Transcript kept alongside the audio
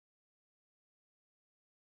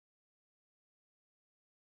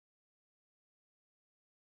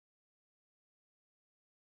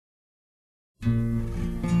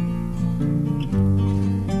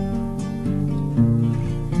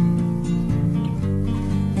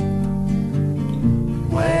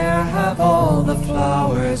the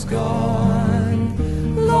flowers gone?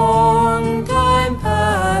 Long time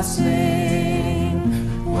passing,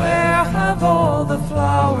 where have all the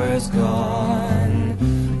flowers gone?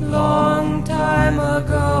 Long time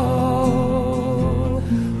ago,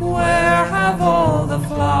 where have all the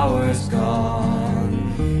flowers gone?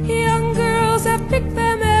 Young girls have picked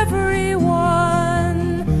them every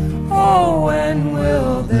one. Oh, when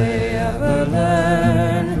will they ever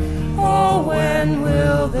learn? Oh, when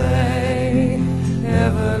will they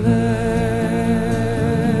ever learn?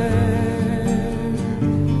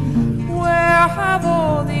 Where have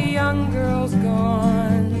all the young girls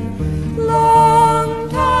gone? Long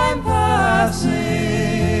time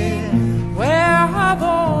passing, where have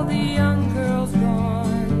all the young girls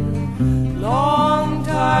gone? Long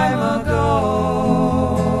time ago,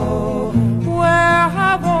 where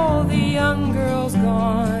have all the young girls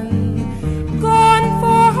gone? Gone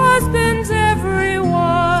for husbands,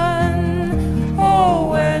 everyone. Oh,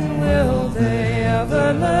 when will they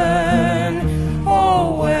ever learn?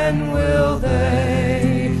 Oh, when will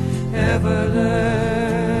they ever learn?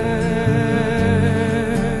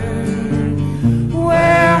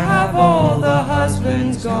 Where have all the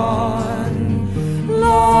husbands gone?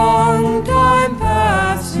 Long time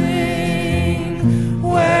passing,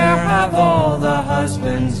 where have all the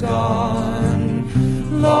husbands gone?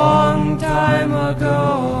 Long time ago,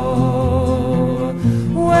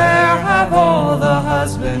 where have all the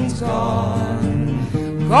husbands gone?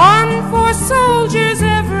 Gone for soldiers,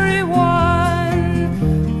 everyone.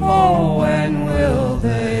 Oh, when will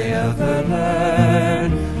they ever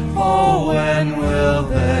learn? Oh, when will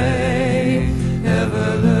they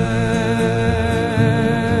ever learn?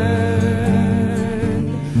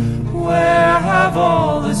 Where have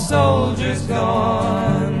all the soldiers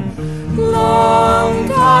gone? Long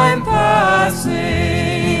time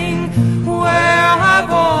passing, where have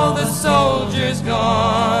all the soldiers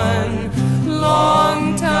gone?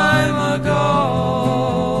 Long time ago,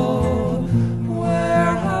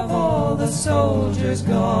 where have all the soldiers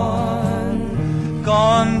gone?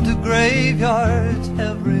 Gone to graveyards,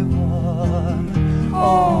 everyone.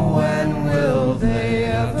 Oh, when will they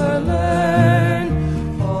ever learn?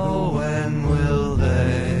 Oh, when will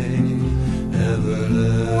they ever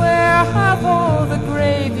learn? Where have all the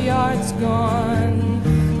graveyards gone?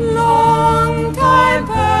 Long time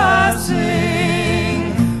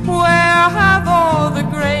passing, where have all the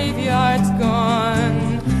graveyards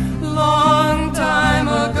gone? Long time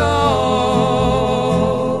ago,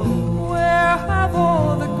 where have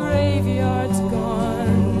all the graveyards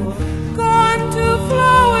gone? Gone to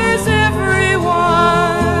flowers,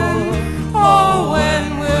 everyone. Oh,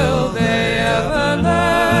 when will they ever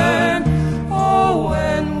learn? Oh,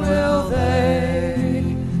 when will they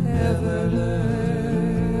ever learn?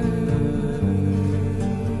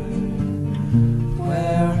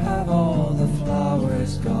 Where have all the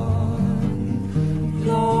flowers gone?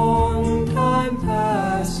 Long time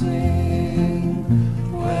passing,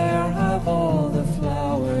 where have all the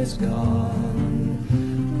flowers gone?